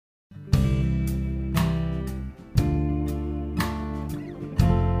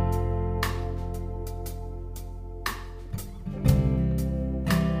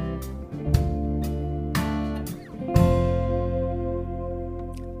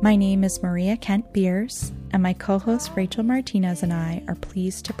My name is Maria Kent Beers, and my co-host Rachel Martinez and I are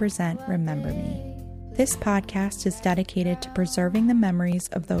pleased to present Remember Me. This podcast is dedicated to preserving the memories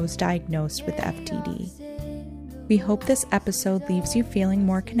of those diagnosed with FTD. We hope this episode leaves you feeling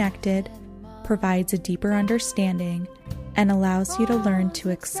more connected, provides a deeper understanding, and allows you to learn to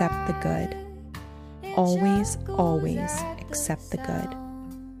accept the good. Always, always accept the good.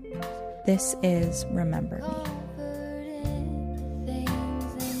 This is Remember Me.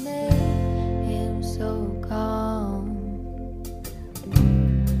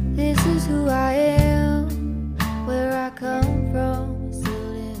 This is who I am, where I come from,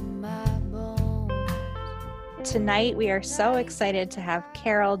 still in my bones. Tonight, we are so excited to have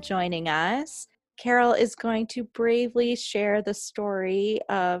Carol joining us. Carol is going to bravely share the story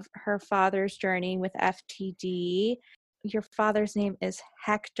of her father's journey with FTD. Your father's name is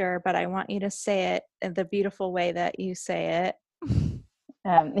Hector, but I want you to say it in the beautiful way that you say it.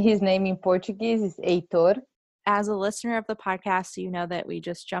 His name in Portuguese is Heitor. As a listener of the podcast, you know that we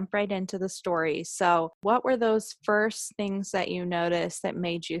just jump right into the story. So what were those first things that you noticed that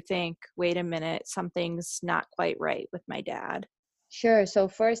made you think, wait a minute, something's not quite right with my dad? Sure. So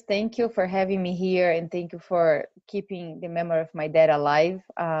first, thank you for having me here, and thank you for keeping the memory of my dad alive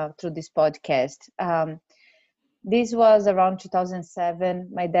through this podcast. This was around 2007.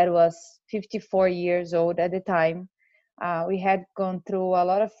 My dad was 54 years old at the time. We had gone through a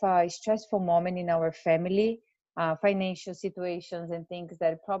lot of stressful moments in our family. Financial situations and things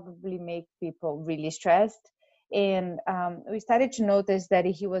that probably make people really stressed. And we started to notice that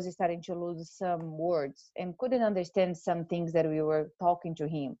he was starting to lose some words and couldn't understand some things that we were talking to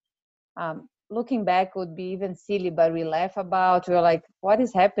him. Looking back would be even silly, but we laugh about, we're like, what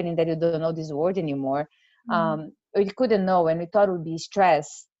is happening that you don't know this word anymore? We couldn't know, and we thought it would be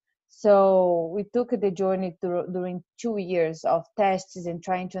stress. So we took the journey during 2 years of tests and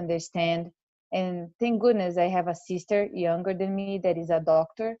trying to understand. And thank goodness I have a sister younger than me that is a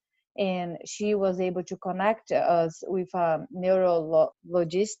doctor, and she was able to connect us with a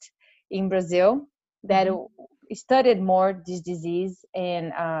neurologist in Brazil that studied more this disease,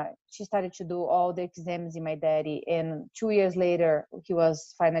 and she started to do all the exams in my daddy. And 2 years later, he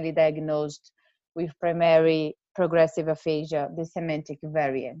was finally diagnosed with primary progressive aphasia, the semantic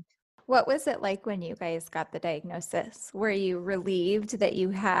variant. What was it like when you guys got the diagnosis? Were you relieved that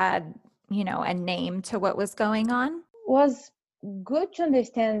you had, a name to what was going on? Was good to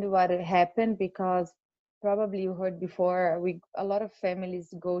understand what had happened, because probably you heard before, a lot of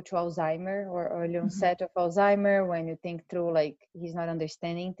families go to Alzheimer or early onset of Alzheimer when you think through, like, he's not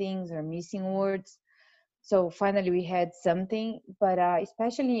understanding things or missing words. So finally we had something, but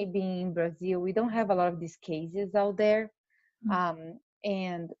especially being in Brazil, we don't have a lot of these cases out there.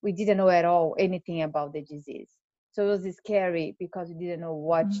 And we didn't know at all anything about the disease. So it was scary because we didn't know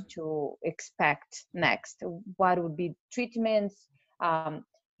what to expect next. What would be treatments?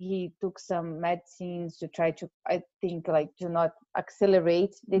 He took some medicines to try to, I think, to not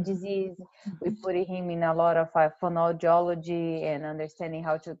accelerate the disease. We put him in a lot of phonology and understanding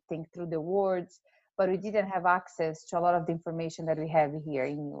how to think through the words, but we didn't have access to a lot of the information that we have here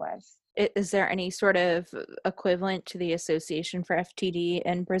in the US. Is there any sort of equivalent to the Association for FTD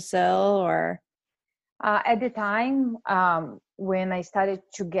in Brazil, or? At the time, when I started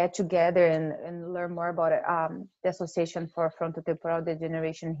to get together and learn more about it, the Association for Frontotemporal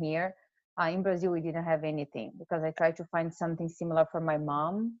Degeneration here, in Brazil, we didn't have anything, because I tried to find something similar for my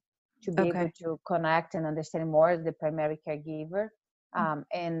mom to be able to connect and understand more as the primary caregiver.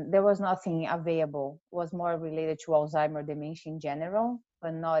 And there was nothing available. It was more related to Alzheimer dementia in general,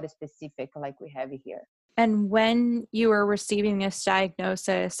 but not specific like we have here. And when you were receiving this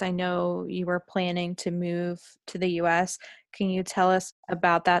diagnosis, I know you were planning to move to the US. Can you tell us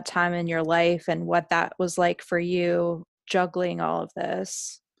about that time in your life and what that was like for you, juggling all of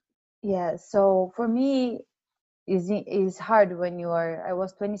this? Yeah, so for me, it's hard when I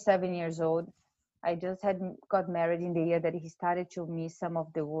was 27 years old. I just got married in the year that he started to miss some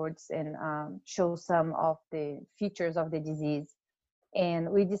of the words and show some of the features of the disease. And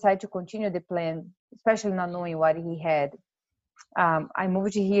we decided to continue the plan, especially not knowing what he had. I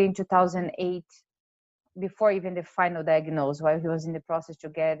moved here in 2008, before even the final diagnosis, while he was in the process to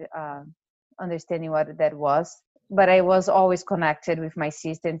get understanding what that was. But I was always connected with my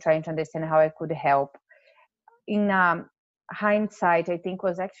sister and trying to understand how I could help. In hindsight, I think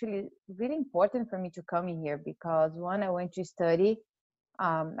was actually really important for me to come here, because one, I went to study.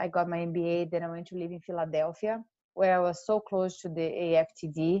 I got my MBA, then I went to live in Philadelphia, where I was so close to the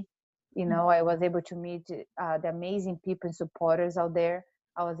AFTD. I was able to meet the amazing people and supporters out there.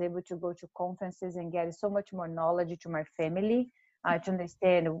 I was able to go to conferences and get so much more knowledge to my family. to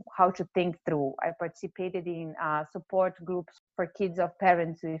understand how to think through. I participated in support groups for kids of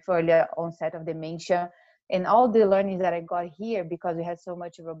parents with early onset of dementia. And all the learnings that I got here, because we had so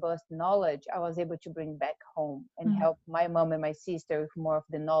much robust knowledge, I was able to bring back home and help my mom and my sister with more of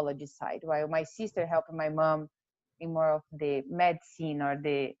the knowledge side, while my sister helped my mom in more of the medicine or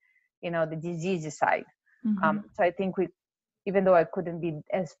the disease side. So I think even though I couldn't be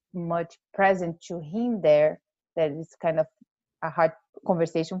as much present to him there, that is kind of a hard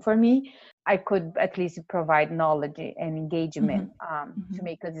conversation for me, I could at least provide knowledge and engagement to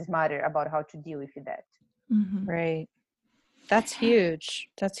make us smarter about how to deal with that. Right. That's huge.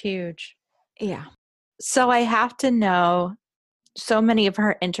 That's huge. Yeah. So I have to know, so many of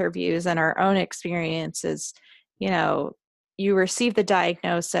our interviews and our own experiences, you receive the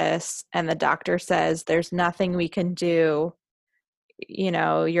diagnosis and the doctor says there's nothing we can do.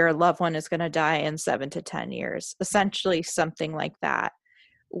 Your loved one is going to die in 7 to 10 years, essentially something like that.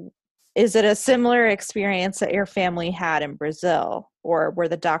 Is it a similar experience that your family had in Brazil, or were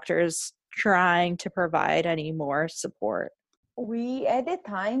the doctors trying to provide any more support? We, at the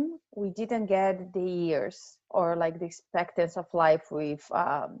time, we didn't get the years or like the expectancy of life with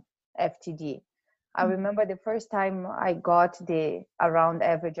FTD. I remember the first time I got the around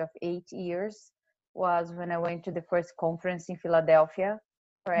average of 8 years was when I went to the first conference in Philadelphia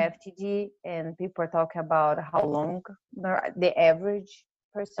for FTD, and people were talking about how long the average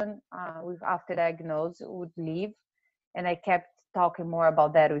person with after diagnosis would live. And I kept talking more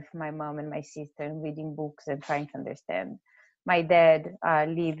about that with my mom and my sister and reading books and trying to understand. My dad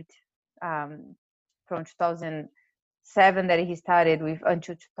lived from 2007 that he started with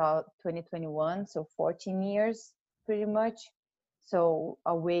until 2021, so 14 years pretty much. So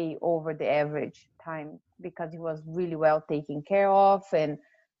a way over the average time, because he was really well taken care of, and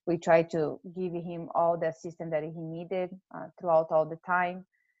we tried to give him all the assistance that he needed throughout all the time.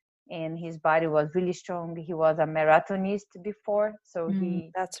 And his body was really strong. He was a marathonist before, so he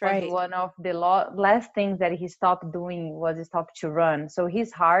that's was right. one of the last things that he stopped doing was he stopped to run. So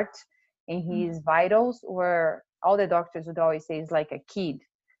his heart and his vitals were, all the doctors would always say, is like a kid.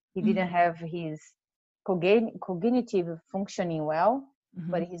 He didn't have his cognitive functioning well,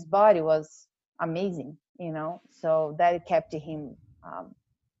 but his body was amazing, so that kept him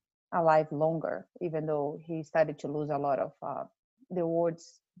alive longer, even though he started to lose a lot of the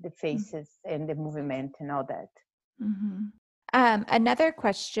words, the faces, and the movement and all that. Another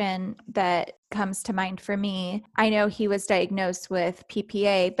question that comes to mind for me, I know he was diagnosed with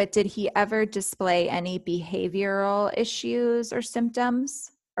PPA, but did he ever display any behavioral issues or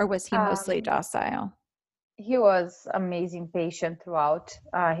symptoms, or was he mostly docile? He was amazing patient throughout.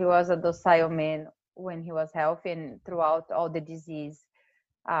 He was a docile man when he was healthy, and throughout all the disease.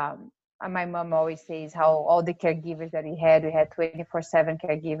 And my mom always says how all the caregivers that we had 24/7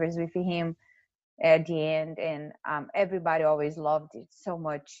 caregivers with him at the end, and everybody always loved it so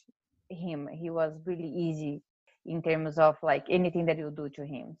much. He was really easy in terms of like anything that you do to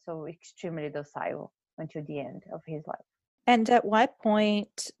him, so extremely docile until the end of his life. And at what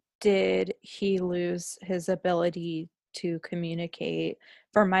point did he lose his ability to communicate?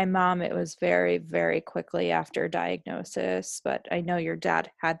 For my mom, it was very, very quickly after diagnosis, but I know your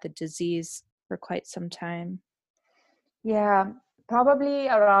dad had the disease for quite some time. Yeah, probably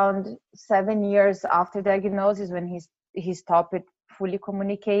around 7 years after diagnosis when he stopped fully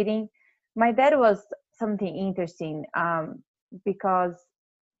communicating. My dad was something interesting because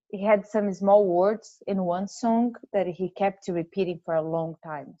he had some small words in one song that he kept repeating for a long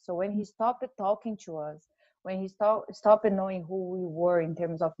time. So when he stopped talking to us, when he stopped knowing who we were in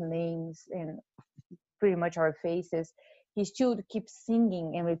terms of names and pretty much our faces, he still keeps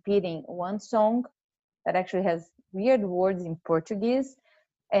singing and repeating one song that actually has weird words in Portuguese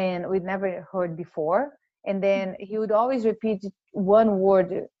and we'd never heard before. And then he would always repeat one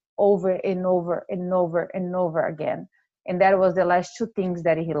word over and over and over and over again. And that was the last two things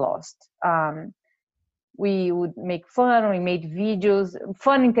that he lost. We would make fun, we made videos,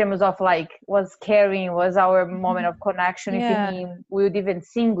 fun in terms of like was caring, was our moment of connection with him. We would even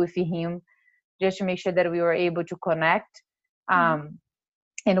sing with him just to make sure that we were able to connect. And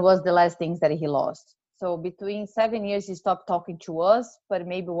it was the last things that he lost. So between 7 years, he stopped talking to us, but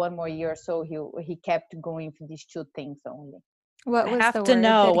maybe one more year or so, he kept going for these two things only. What was I have the to word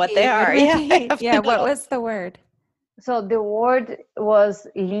know that what he they would are. repeat? Yeah, What was the word? So the word was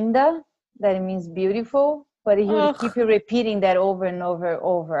linda, that means beautiful, but he would keep repeating that over and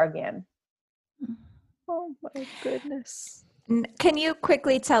over again. Oh my goodness. Can you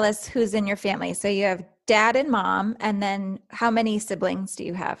quickly tell us who's in your family? So you have dad and mom, and then how many siblings do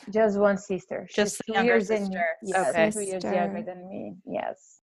you have? Just one sister. Just She's the 2 younger years sister. yes, Okay. 2 years younger than me. Yes.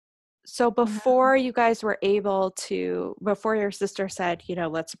 So before you guys were before your sister said,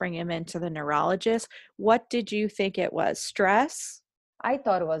 let's bring him into the neurologist, what did you think it was? Stress? I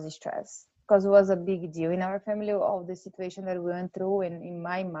thought it was stress because it was a big deal in our family, all the situation that we went through. And in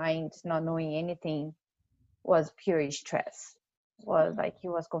my mind, not knowing anything was pure stress. Was like he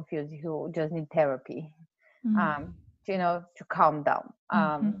was confused. He would just need therapy, to calm down.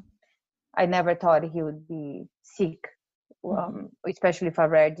 I never thought he would be sick, especially for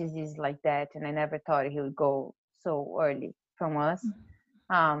a rare disease like that. And I never thought he would go so early from us.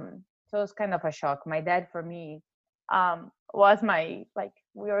 So it was kind of a shock. My dad, for me, was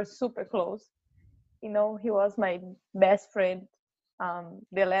we were super close. He was my best friend.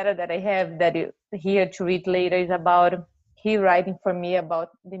 The letter that I have here to read later is about he writing for me about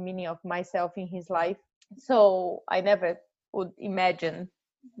the meaning of myself in his life. So I never would imagine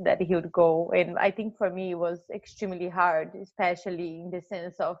that he would go. And I think for me it was extremely hard, especially in the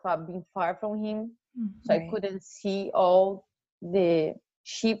sense of being far from him. So I couldn't see all the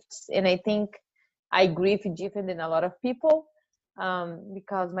shifts. And I think I grieve different than a lot of people,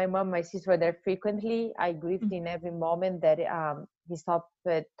 because my mom, my sister were there frequently. I grieved in every moment that he stopped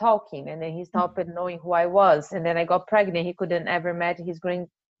talking, and then he stopped knowing who I was. And then I got pregnant. He couldn't ever met his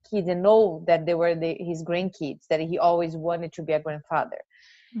grandkids and know that they were his grandkids, that he always wanted to be a grandfather.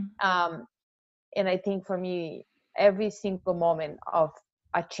 And I think for me, every single moment of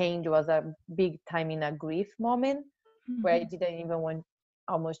a change was a big time in a grief moment, where I didn't even want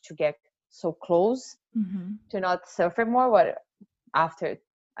almost to get so close to not suffer more. What after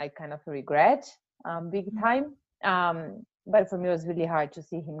I kind of regret big time. But for me, it was really hard to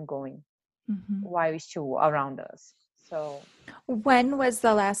see him going while he's still around us. So When was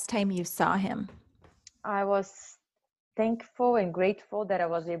the last time you saw him? I was thankful and grateful that I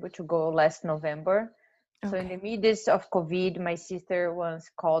was able to go last November. So in the midst of COVID, my sister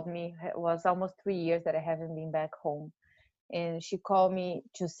once called me. It was almost 3 years that I haven't been back home. And she called me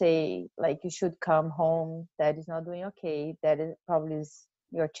to say, you should come home. Dad is not doing okay. That is probably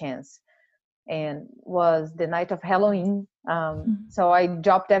your chance. And was the night of Halloween. So I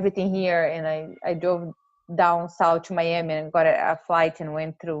dropped everything here and I drove down south to Miami and got a flight and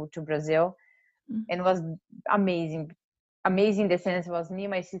went through to Brazil. And it was amazing. Amazing in the sense it was me,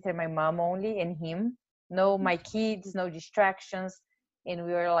 my sister, my mom only, and him. No, my kids, no distractions. And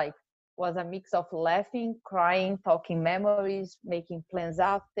we were was a mix of laughing, crying, talking memories, making plans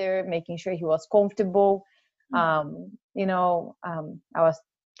after, making sure he was comfortable. I was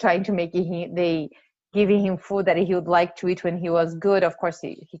trying to make giving him food that he would like to eat when he was good. Of course,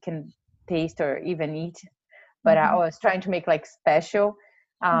 he can taste or even eat, but I was trying to make special.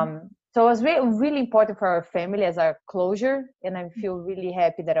 So it was really, really important for our family as our closure, and I feel really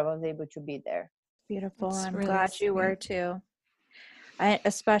happy that I was able to be there. Beautiful. That's I'm really glad you were sweet. too.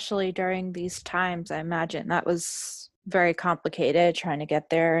 Especially during these times, I imagine that was very complicated trying to get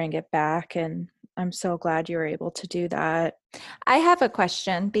there and get back. And I'm so glad you were able to do that. I have a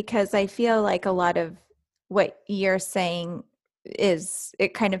question because I feel like a lot of what you're saying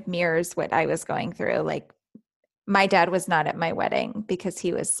it kind of mirrors what I was going through. Like my dad was not at my wedding because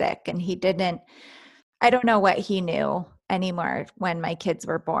he was sick and I don't know what he knew anymore when my kids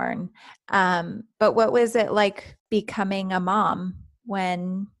were born. But what was it like becoming a mom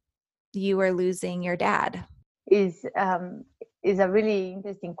when you were losing your dad? Is a really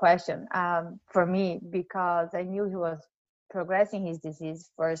interesting question for me, because I knew he was progressing his disease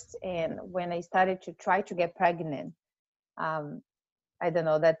first. And when I started to try to get pregnant, I don't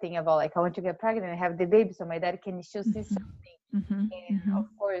know, that thing about I want to get pregnant and have the baby so my dad can still see something. And of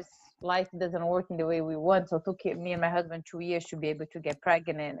course, life doesn't work in the way we want. So it took me and my husband 2 years to be able to get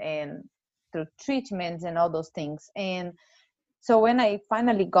pregnant, and through treatments and all those things. And so when I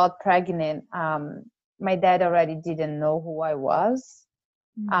finally got pregnant, my dad already didn't know who I was.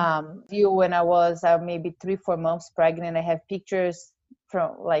 When I was maybe 3-4 months pregnant, I have pictures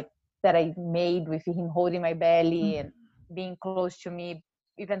from that I made with him holding my belly and being close to me,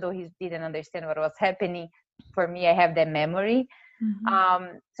 even though he didn't understand what was happening. For me, I have that memory.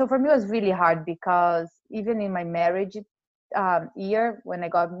 So for me, it was really hard because even in my marriage year, when I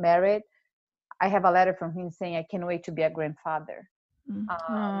got married, I have a letter from him saying, I can't wait to be a grandfather.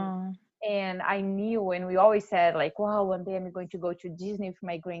 And I knew, and we always said wow, one day I'm going to go to Disney with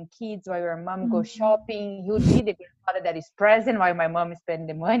my grandkids while your mom goes shopping. He would be the grandfather that is present while my mom is spending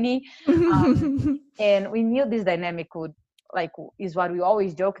the money. And we knew this dynamic would is what we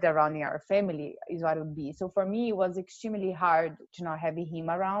always joked around in our family is what it would be. So for me, it was extremely hard to not have him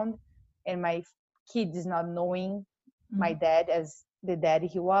around. And my kids not knowing my Mm. dad as the dad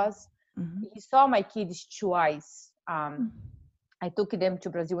he was. Mhm. He saw my kids twice. Mm. I took them to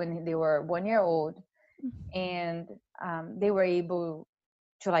Brazil when they were 1 year old, Mm. and they were able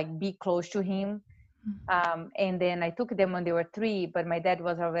to like be close to him. And then I took them when they were 3, but my dad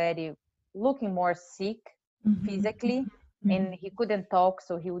was already looking more sick Mhm. physically, Mhm. and he couldn't talk,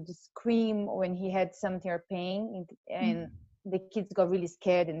 so he would scream when he had something or pain, and the kids got really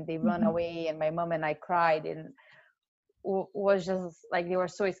scared and they run Mhm. away, and my mom and I cried, and was just like they were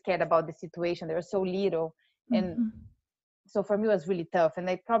so scared about the situation. They were so little, and Mhm. so for me it was really tough, and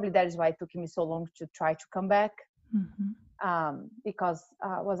probably that is why it took me so long to try to come back, Mhm. because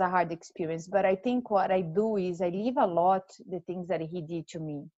it was a hard experience. But I think what I do is I leave a lot the things that he did to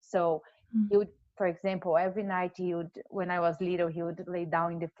me. So he would, for example, every night he would, when I was little, he would lay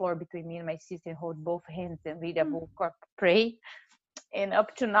down in the floor between me and my sister and hold both hands and read a book or pray. And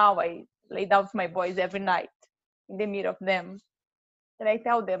up to now, I lay down with my boys every night in the middle of them, and I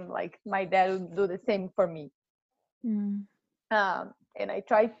tell them like my dad would do the same for me. Mm. And I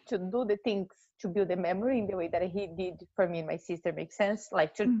try to do the things to build a memory in the way that he did for me and my sister. Makes sense,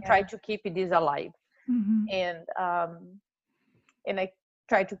 like to try to keep this alive. Mhm. And I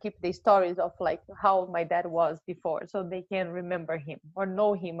try to keep the stories of like how my dad was before, so they can remember him or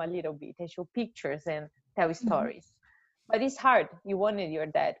know him a little bit and show pictures and tell stories. But it's hard. You wanted your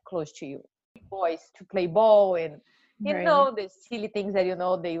dad close to you, boys to play ball, and Right. the silly things that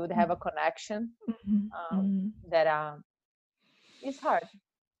they would have a connection. Mhm. Mhm. That It's hard.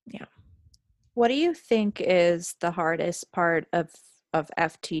 Yeah. What do you think is the hardest part of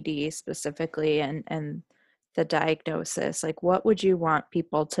FTD specifically, and the diagnosis? Like, what would you want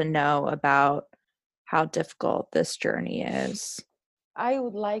people to know about how difficult this journey is? I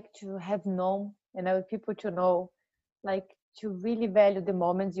would like to have known, and I want people to know, like, to really value the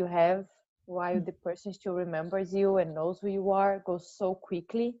moments you have while the person still remembers you and knows who you are, goes so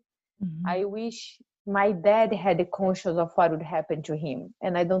quickly. Mhm. I wish my dad had the conscience of what would happen to him,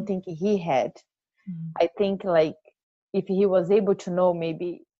 and I don't think he had. Mhm. I think, like, if he was able to know,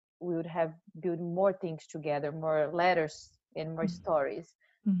 maybe we would have built more things together, more letters and more stories.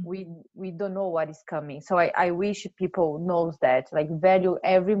 Mhm. We don't know what is coming, so I wish people knows that, like, value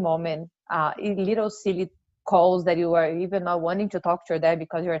every moment. In little silly calls that you are even not wanting to talk to your dad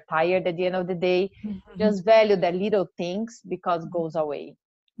because you're tired at the end of the day. Mhm. Just value the little things because goes away.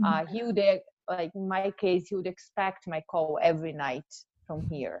 Mhm. He would, like in my case, he would expect my call every night from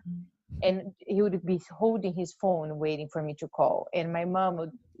here, and he would be holding his phone waiting for me to call. And my mom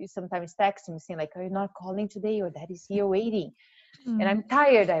would sometimes text him saying like, are you not calling today? Your dad is here waiting. And I'm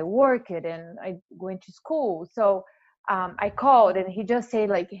tired, I work it, and I went to school. So I called, and he just said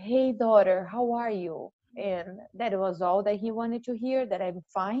like, hey daughter, how are you? And that was all that he wanted to hear, that I'm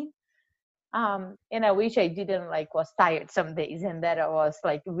fine. And I wish I didn't like was tired some days, and that I was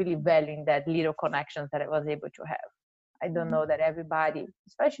like really valuing that little connections that I was able to have. I don't know that everybody,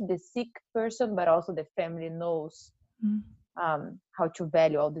 especially the sick person, but also the family, knows Mhm. how to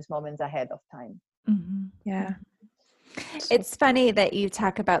value all these moments ahead of time. Mhm. Yeah. It's funny that you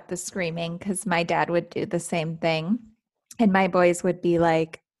talk about the screaming because my dad would do the same thing. And my boys would be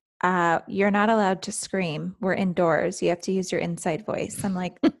like, you're not allowed to scream. We're indoors. You have to use your inside voice. I'm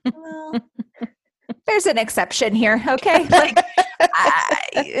like, well, there's an exception here. Okay. Like,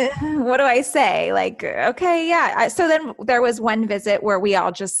 what do I say? Like, okay, yeah. So then there was one visit where we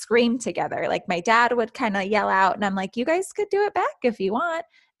all just screamed together. Like my dad would kind of yell out, and I'm like, you guys could do it back if you want.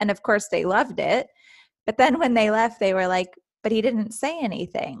 And of course, they loved it. But then when they left, they were like, but he didn't say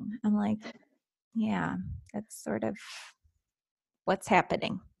anything. I'm like, yeah, that's sort of what's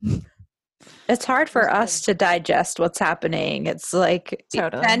happening. It's hard for us to digest what's happening. It's like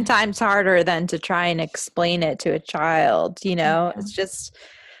Totally. 10 times harder than to try and explain it to a child, you know? Yeah. It's just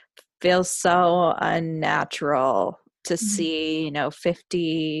feels so unnatural to see,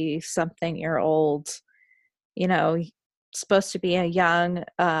 50 something year old, supposed to be a young,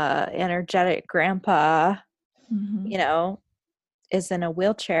 energetic grandpa, Mhm. is in a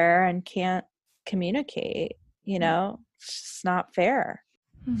wheelchair and can't communicate, it's just not fair.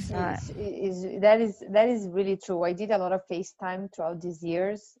 It's not. That is really true. I did a lot of FaceTime throughout these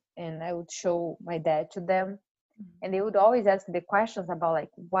years, and I would show my dad to them, and they would always ask the questions about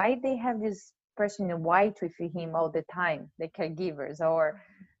like why they have this person in white with him all the time, the caregivers, or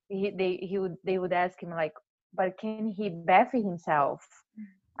they would ask him like, but can he bath himself?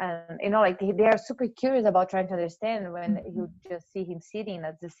 And like they are super curious about trying to understand when you just see him sitting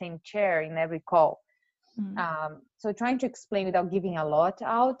at the same chair in every call. So trying to explain without giving a lot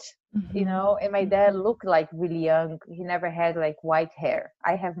out, you Mhm. know. And my dad looked like really young. He never had like white hair.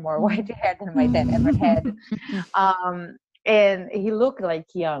 I have more white hair than my dad ever had. And he looked like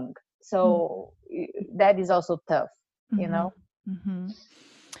young. So that is also tough, you know. Mhm.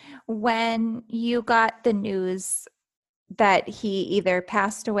 When you got the news that he either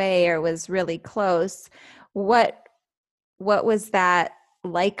passed away or was really close, what was that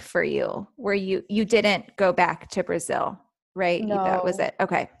like for you? Where you didn't go back to Brazil, right? That was No. it.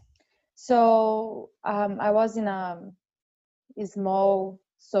 Okay. So I was in a small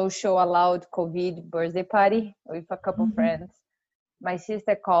social allowed COVID birthday party with a couple friends. My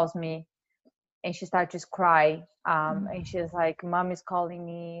sister calls me and she starts to cry. And she's like, Mom is calling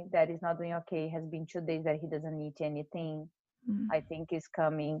me. Dad is not doing okay. It has been 2 days that he doesn't eat anything. I think he's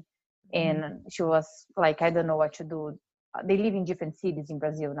coming. And she was like, I don't know what to do. They live in different cities in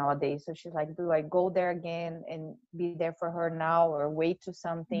Brazil nowadays. So she's like, do I go there again and be there for her now or wait to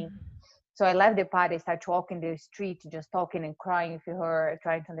something? So I left the party, started walking the street, just talking and crying with her,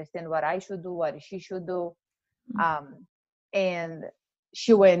 trying to understand what I should do, what she should do. And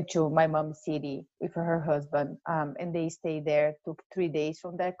she went to my mom's city with her husband, and they stayed there, took 3 days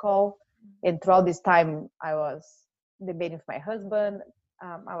from that call. And throughout this time, I was debating with my husband.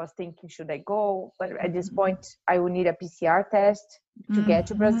 I was thinking, should I go? But at this point, I would need a PCR test to get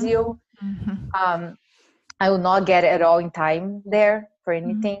to Brazil. I will not get at all in time there for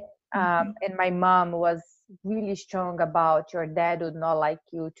anything. And my mom was really strong about your dad would not like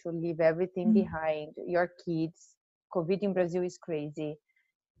you to leave everything behind, your kids. COVID in Brazil is crazy.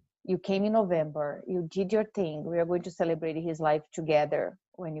 You came in November, you did your thing. We are going to celebrate his life together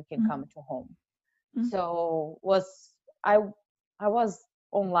when you can come to home. So I I was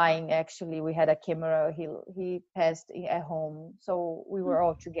online actually. We had a camera. He passed at home, so we were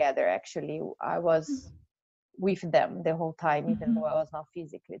all together. Actually, I was with them the whole time, even though I was not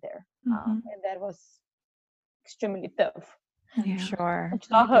physically there. And that was extremely tough. I'm sure. To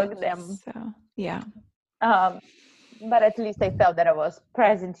not hug them. So, yeah. But at least I felt that I was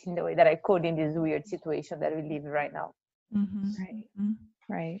present in the way that I could in this weird situation that we live right now. Right.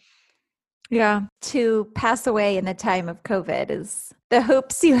 Right. Yeah. To pass away in the time of COVID is the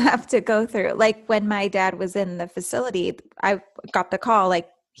hoops you have to go through. Like when my dad was in the facility, I got the call, like,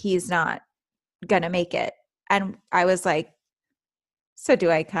 he's not going to make it. And I was like, so do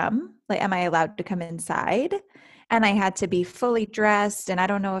I come? Like, am I allowed to come inside? And I had to be fully dressed. And I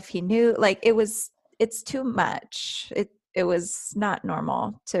don't know if he knew, like, it's too much. It was not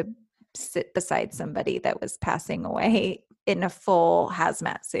normal to sit beside somebody that was passing away in a full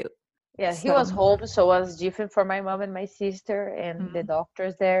hazmat suit. Yeah, he was home, so it was different for my mom and my sister and the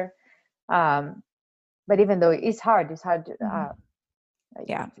doctors there. But even though it's hard to,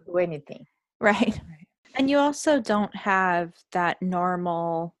 to do anything. Right. And you also don't have that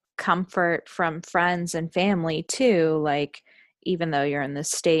normal comfort from friends and family too. Like, even though you're in the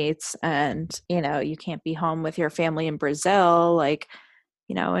States and, you can't be home with your family in Brazil, like,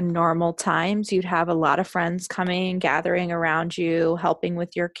 in normal times, you'd have a lot of friends coming, gathering around you, helping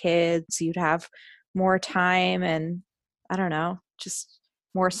with your kids. You'd have more time and, I don't know, just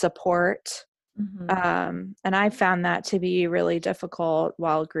more support. And I found that to be really difficult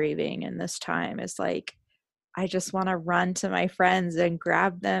while grieving in this time. Is like, I just want to run to my friends and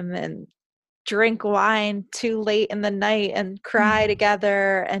grab them and drink wine too late in the night and cry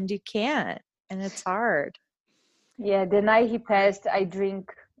together, and you can't, and it's hard. Yeah, the night he passed,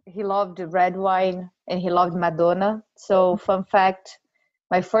 he loved red wine and he loved Madonna. So fun fact,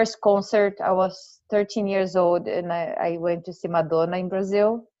 my first concert, I was 13 years old and I went to see Madonna in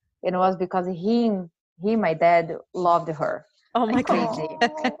Brazil. And it was because my dad loved her. Oh my like crazy.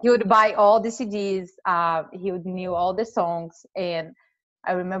 God. He would buy all the CDs. He would knew all the songs. And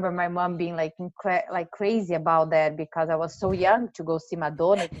I remember my mom being like crazy about that because I was so young to go see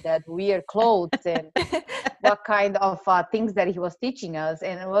Madonna with that weird clothes and what kind of things that he was teaching us.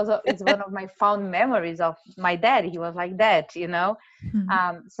 And it's one of my fond memories of my dad. He was like that,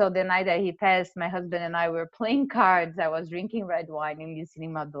 So the night that he passed, my husband and I were playing cards. I was drinking red wine and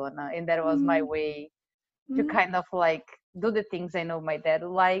listening Madonna. And that was my way to kind of like do the things I know my dad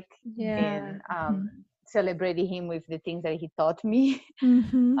like and celebrating him with the things that he taught me.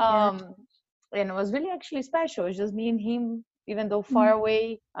 And it was really actually special. It was just me and him, even though far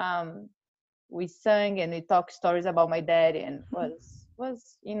away. We sang and we talked stories about my dad, and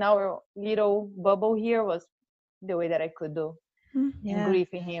was in our little bubble here was the way that I could do and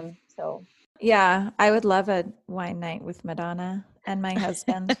grieving him. So yeah, I would love a wine night with Madonna and my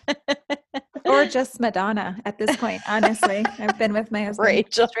husband. Or just Madonna at this point, honestly. I've been with my husband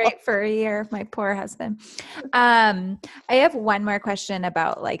Rachel. straight for a year, my poor husband. I have one more question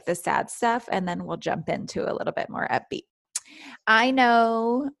about like the sad stuff, and then we'll jump into a little bit more upbeat. I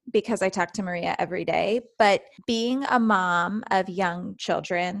know because I talk to Maria every day, but being a mom of young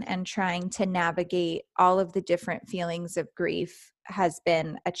children and trying to navigate all of the different feelings of grief has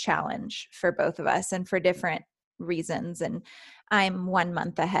been a challenge for both of us and for different reasons. And I'm 1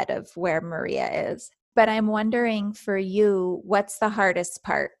 month ahead of where Maria is. But I'm wondering for you, what's the hardest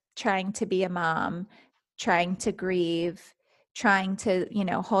part? Trying to be a mom, trying to grieve, trying to,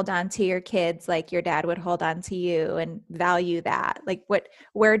 hold on to your kids like your dad would hold on to you and value that. Like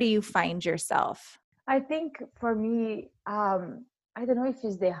where do you find yourself? I think for me, I don't know if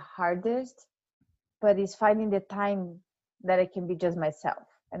it's the hardest, but it's finding the time that I can be just myself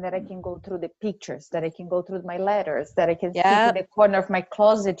and that I can go through the pictures, that I can go through my letters, that I can sit in the corner of my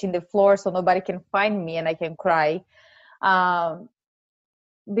closet in the floor so nobody can find me and I can cry.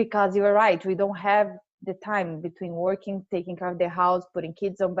 Because you're right, we don't have the time between working, taking care of the house, putting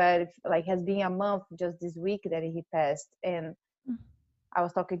kids on bed. Like has been a month just this week that he passed. And I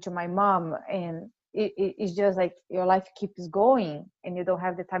was talking to my mom, and it's just like your life keeps going and you don't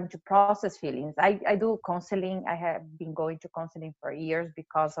have the time to process feelings. I do counseling. I have been going to counseling for years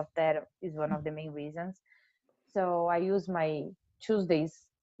because of that is one of the main reasons. So I use my Tuesdays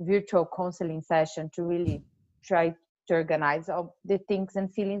virtual counseling session to really try to organize all the things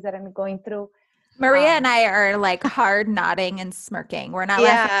and feelings that I'm going through. Maria and I are like hard nodding and smirking. We're not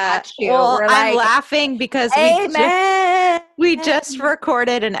laughing at you. Well, We're I'm like, laughing because we just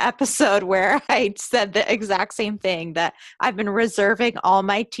recorded an episode where I said the exact same thing, that I've been reserving all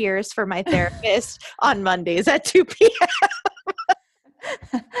my tears for my therapist on Mondays at 2 p.m.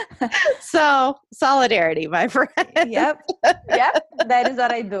 So solidarity, my friend. Yep. That is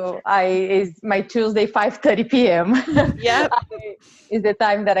what I do. Is my Tuesday 5:30 p.m. Yep. Is the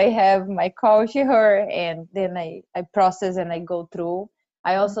time that I have my call to her, and then I process and I go through.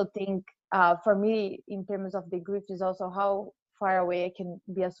 I also think for me, in terms of the grief, is also how far away I can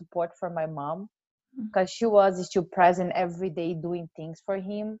be a support for my mom, because she was still present every day doing things for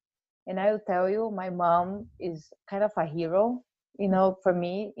him. And I will tell you, my mom is kind of a hero, for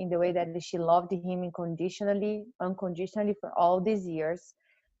me, in the way that she loved him unconditionally for all these years,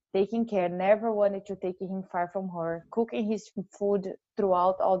 taking care, never wanted to take him far from her, cooking his food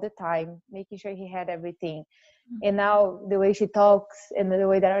throughout all the time, making sure he had everything. And now the way she talks and the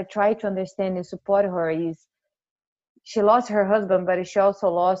way that I try to understand and support her is, she lost her husband, but she also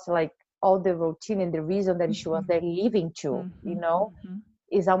lost like all the routine and the reason that she was there living to,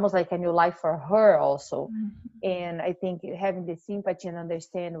 is almost like a new life for her also. And I think having the sympathy and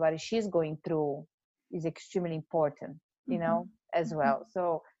understand what she's going through is extremely important, as well.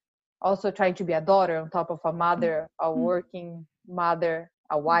 So also trying to be a daughter on top of a mother, a working mother,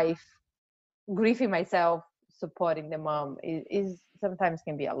 a wife, grieving myself, supporting the mom is sometimes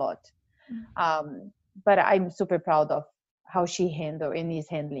can be a lot. But I'm super proud of how she handled and is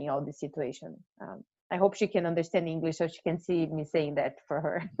handling all the situation. I hope she can understand English so she can see me saying that for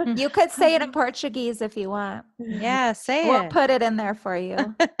her. You could say it in Portuguese if you want. Yeah, say We'll it. put it in there for you.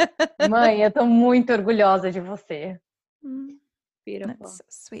 Mãe, eu tô muito orgulhosa de você. Beautiful. That's so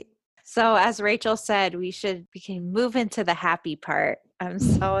sweet. So as Rachel said, we can move into the happy part. I'm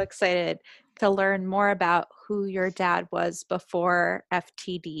so excited to learn more about who your dad was before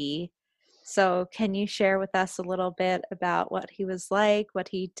FTD. So can you share with us a little bit about what he was like, what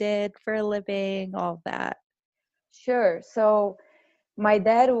he did for a living, all of that? Sure. So my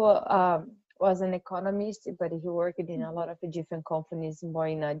dad was an economist, but he worked in a lot of different companies, more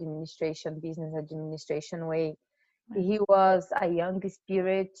in administration, business administration way. He was a young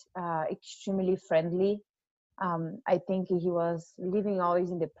spirit, extremely friendly. I think he was living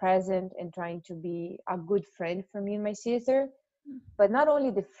always in the present and trying to be a good friend for me and my sister. But not only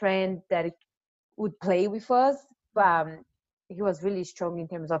the friend that would play with us, but he was really strong in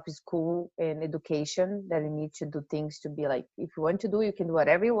terms of school and education, that you need to do things to be like, if you want to do, you can do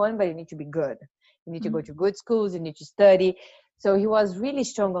whatever you want, but you need to be good. You need to go to good schools, you need to study. So he was really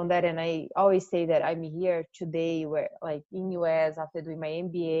strong on that. And I always say that I'm here today, where like in US after doing my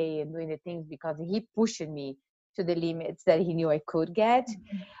MBA and doing the things because he pushed me to the limits that he knew I could get.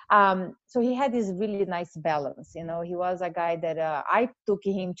 So he had this really nice balance. He was a guy that I took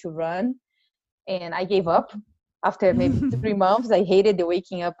him to run, and I gave up after maybe 3 months. I hated the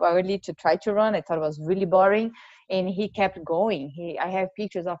waking up early to try to run. I thought it was really boring. And he kept going. I have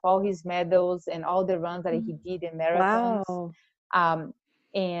pictures of all his medals and all the runs that he did in marathons. Wow.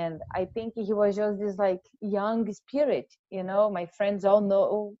 And I think he was just this like young spirit. My friends all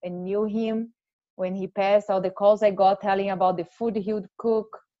know and knew him. when he passed, all the calls I got telling about the food he would cook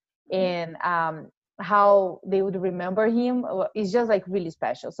and how they would remember him, is just like really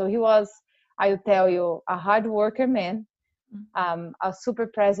special. So he was, I will tell you, a hard worker man, a super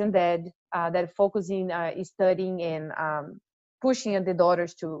present dad that focusing studying and pushing the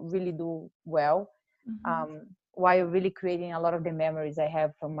daughters to really do well, while really creating a lot of the memories I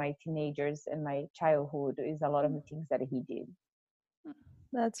have from my teenagers and my childhood is a lot of the things that he did.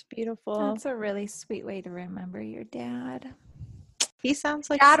 That's beautiful. That's a really sweet way to remember your dad. He sounds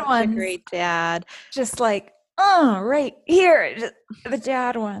like Dad such ones. a great dad. Just like, right here, the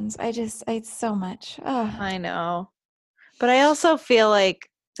dad ones. It's so much. I know. But I also feel like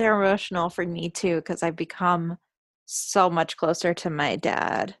they're emotional for me too, because I've become so much closer to my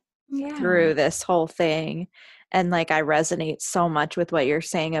dad through this whole thing. And like, I resonate so much with what you're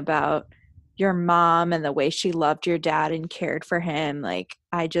saying about your mom and the way she loved your dad and cared for him. Like,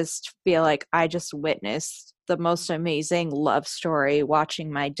 I just feel like I just witnessed the most amazing love story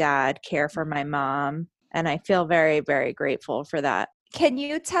watching my dad care for my mom. And I feel very, very grateful for that. Can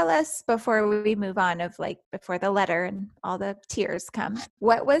you tell us, before we move on, of like before the letter and all the tears come,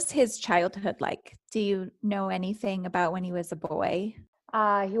 what was his childhood like? Do you know anything about when he was a boy?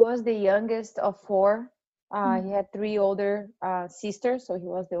 He was the youngest of four. He had three older sisters, so he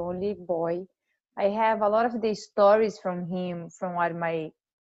was the only boy. I have a lot of the stories from him from what my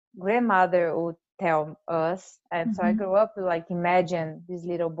grandmother would tell us. And so I grew up like imagine this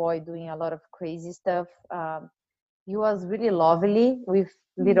little boy doing a lot of crazy stuff. He was really lovely with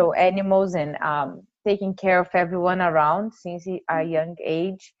little animals and taking care of everyone around since a young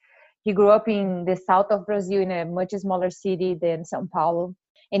age. He grew up in the south of Brazil in a much smaller city than São Paulo,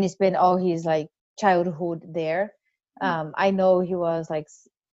 and he spent all his like childhood there. I know he was like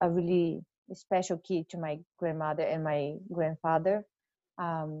a really special kid to my grandmother and my grandfather.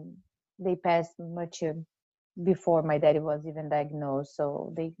 They passed much before my daddy was even diagnosed,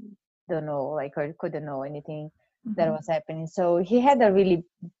 so they don't know like or couldn't know anything that was happening. So he had a really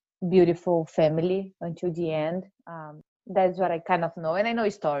beautiful family until the end. That's what I kind of know, and I know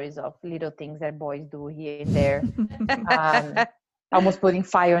stories of little things that boys do here and there. Almost putting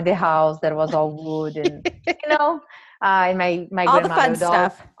fire in the house that was all wood, and and my All the grandmother fun would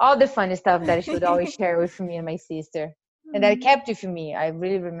stuff. all the funny stuff that she would always share with me and my sister, and that kept with me. I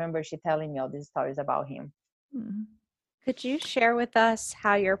really remember she telling me all these stories about him. Could you share with us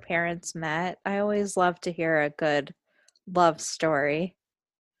how your parents met? I always love to hear a good love story.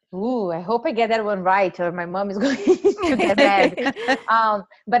 Ooh, I hope I get that one right, or my mom is going to get mad.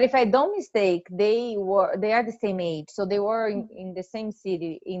 But if I don't mistake, they are the same age, so they were in the same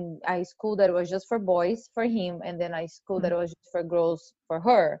city in a school that was just for boys for him, and then a school that was just for girls for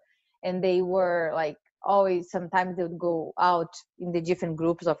her. And they were like always. Sometimes they would go out in the different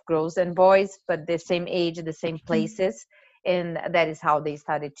groups of girls and boys, but the same age, the same places, and that is how they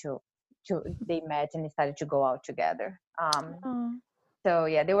started to they met and they started to go out together. So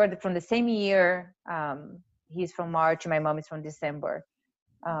yeah, they were from the same year. He's from March, my mom is from December.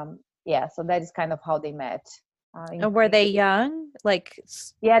 Yeah, so that is kind of how they met. And were they young?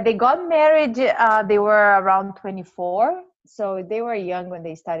 Yeah, they got married. They were around 24, so they were young when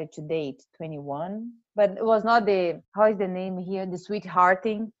they started to date, 21. But it was not how is the name here? The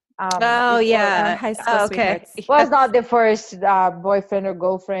sweethearting. High school sweethearts. Was not the first boyfriend or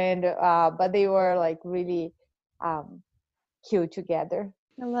girlfriend, but they were like really cute together.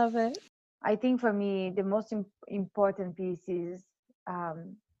 I love it. I think for me, the most important piece is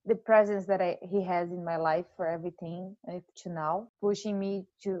the presence that he has in my life for everything up to now, pushing me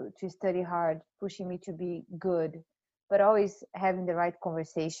to study hard, pushing me to be good, but always having the right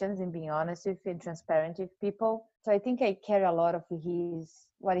conversations and being honest with and transparent with people. So I think I carry a lot of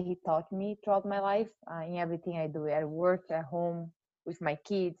what he taught me throughout my life in everything I do at work, at home, with my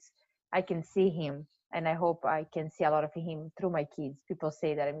kids. I can see him, and I hope I can see a lot of him through my kids. People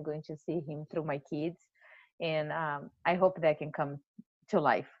say that I'm going to see him through my kids, and I hope that can come to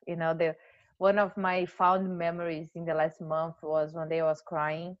life. One of my fond memories in the last month was one day I was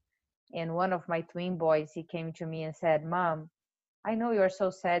crying, and one of my twin boys, he came to me and said, "Mom, I know you're so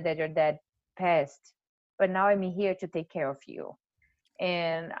sad that your dad passed, but now I'm here to take care of you."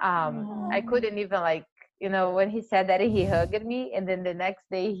 And I couldn't even when he said that, he hugged me, and then the next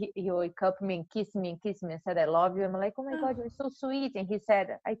day he woke up me and kissed me and said, "I love you." I'm like, "Oh my God, you're so sweet." And he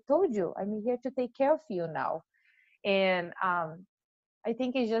said, "I told you, I'm here to take care of you now." And I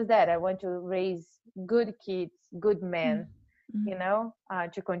think it's just that I want to raise good kids, good men,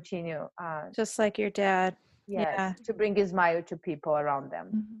 to continue. Just like your dad. Yes, Yeah. to bring a smile to people around them.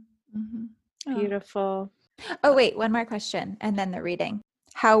 Beautiful. Oh, wait, one more question and then the reading.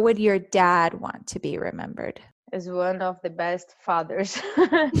 How would your dad want to be remembered? As one of the best fathers. He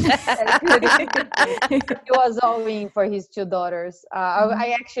was all in for his two daughters.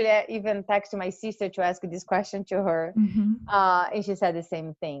 I actually even texted my sister to ask this question to her, and she said the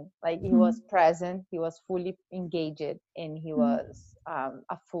same thing. Like, he was present, he was fully engaged, and he was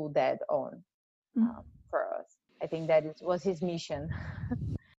a full dad for us. I think that was his mission.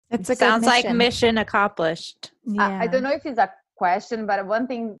 It's a Sounds good like mission. mission accomplished. Yeah. I don't know if it's a question, but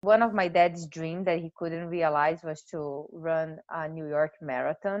one of my dad's dream that he couldn't realize was to run a New York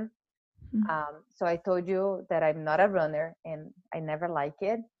marathon. So I told you that I'm not a runner and I never like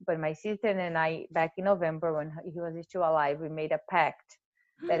it. But my sister and I, back in November when he was still alive, we made a pact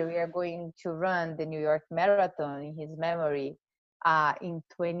that we are going to run the New York marathon in his memory in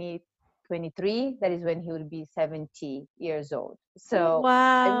 2023. That is when he will be 70 years old. So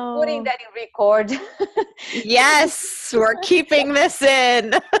I'm putting that in record. Yes, we're keeping this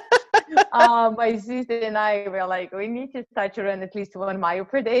in. My sister and I were like, we need to start to run at least 1 mile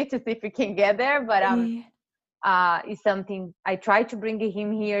per day to see if we can get there. But it's something I tried to bring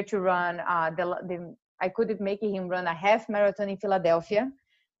him here to run. I could make him run a half marathon in Philadelphia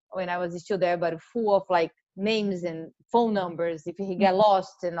when I was still there, but full of like names and phone numbers if he get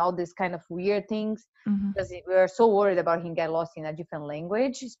lost and all these kind of weird things, because we were so worried about him get lost in a different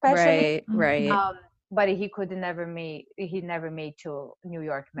language, especially. Right. But he never made to New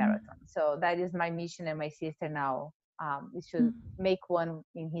York marathon. So that is my mission, and my sister now we should make one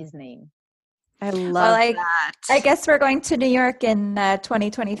in his name. I love that. I guess we're going to New York in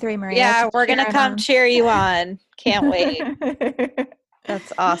 2023, Maria. Yeah, we're going to come cheer you on. Can't wait.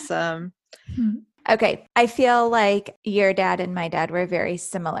 That's awesome. Okay. I feel like your dad and my dad were very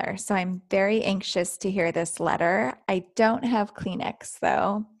similar. So I'm very anxious to hear this letter. I don't have Kleenex,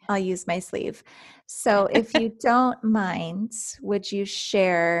 though. I'll use my sleeve. So if you don't mind, would you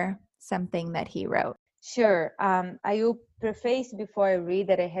share something that he wrote? Sure. I will preface before I read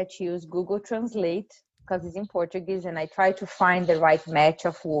that I had to use Google Translate because it's in Portuguese, and I try to find the right match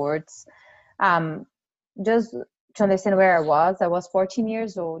of words. Just to understand where I was 14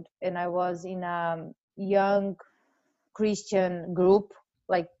 years old, and I was in a young Christian group,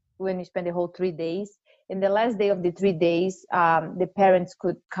 like when you spend the whole 3 days. In the last day of the 3 days, the parents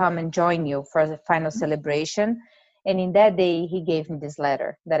could come and join you for the final celebration. And in that day, he gave me this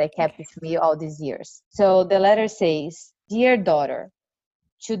letter that I kept with me all these years. So the letter says, "Dear daughter,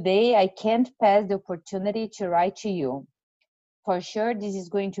 today I can't pass the opportunity to write to you. For sure, this is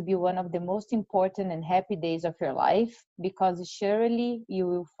going to be one of the most important and happy days of your life, because surely you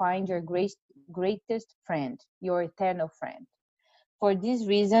will find your greatest friend, your eternal friend. For this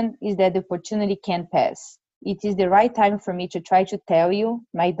reason is that the opportunity can't pass. It is the right time for me to try to tell you,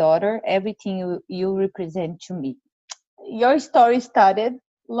 my daughter, everything you represent to me. Your story started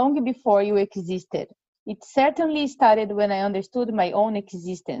long before you existed. It certainly started when I understood my own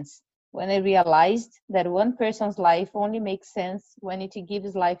existence, when I realized that one person's life only makes sense when it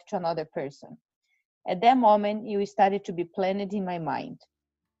gives life to another person. At that moment, you started to be planted in my mind.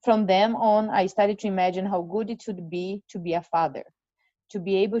 From then on, I started to imagine how good it would be to be a father, to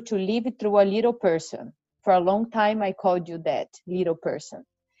be able to live through a little person. For a long time, I called you that, little person.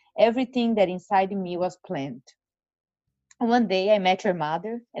 Everything that inside me was planned. One day, I met your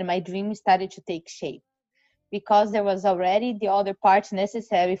mother, and my dream started to take shape, because there was already the other part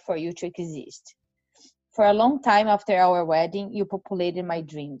necessary for you to exist. For a long time after our wedding, you populated my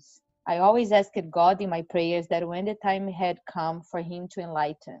dreams. I always asked God in my prayers that when the time had come for him to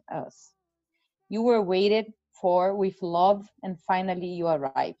enlighten us. You were waited for with love, and finally you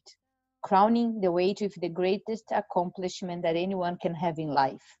arrived, crowning the weight with the greatest accomplishment that anyone can have in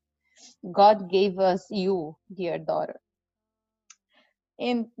life. God gave us you, dear daughter.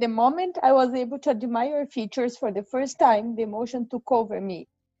 In the moment I was able to admire your features for the first time, the emotion took over me.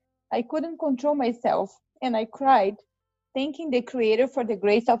 I couldn't control myself, and I cried, thanking the Creator for the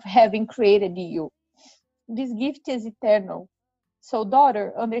grace of having created you. This gift is eternal. So,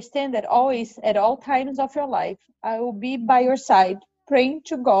 daughter, understand that always, at all times of your life, I will be by your side, praying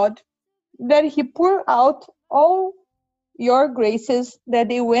to God that he pour out all your graces, that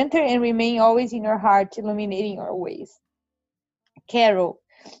they will enter and remain always in your heart, illuminating your ways. Carol,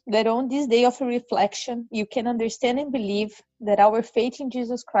 that on this day of reflection, you can understand and believe that our faith in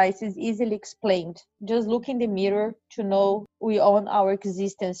Jesus Christ is easily explained. Just look in the mirror to know we owe our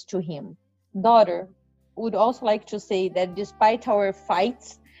existence to him. Daughter, would also like to say that despite our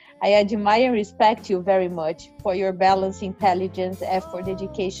fights, I admire and respect you very much for your balance, intelligence, effort,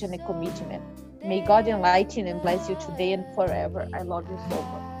 dedication, and commitment. May God enlighten and bless you today and forever. I love you so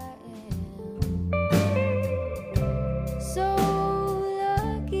much. So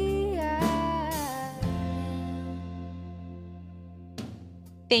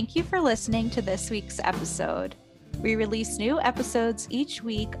Thank you for listening to this week's episode. We release new episodes each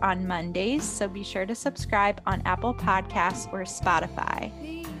week on Mondays, so be sure to subscribe on Apple Podcasts or Spotify.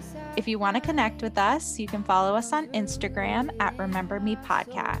 If you want to connect with us, you can follow us on Instagram at Remember Me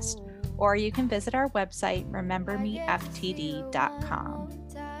Podcast, or you can visit our website, remembermeftd.com.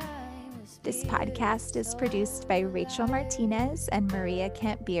 This podcast is produced by Rachel Martinez and Maria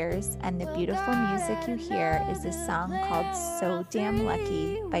Kent Beers, and the beautiful music you hear is a song called So Damn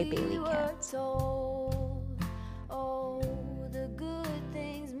Lucky by Bailey Kent.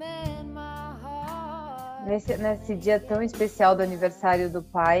 Nesse dia tão especial do aniversário do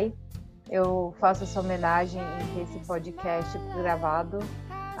pai, eu faço essa homenagem em esse podcast gravado,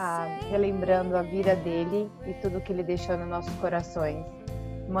 relembrando a vida dele e tudo que ele deixou nos nossos corações.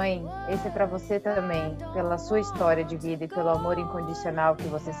 Mãe, esse é para você também, pela sua história de vida e pelo amor incondicional que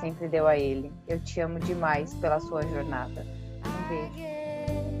você sempre deu a ele. Eu te amo demais pela sua jornada. Um beijo.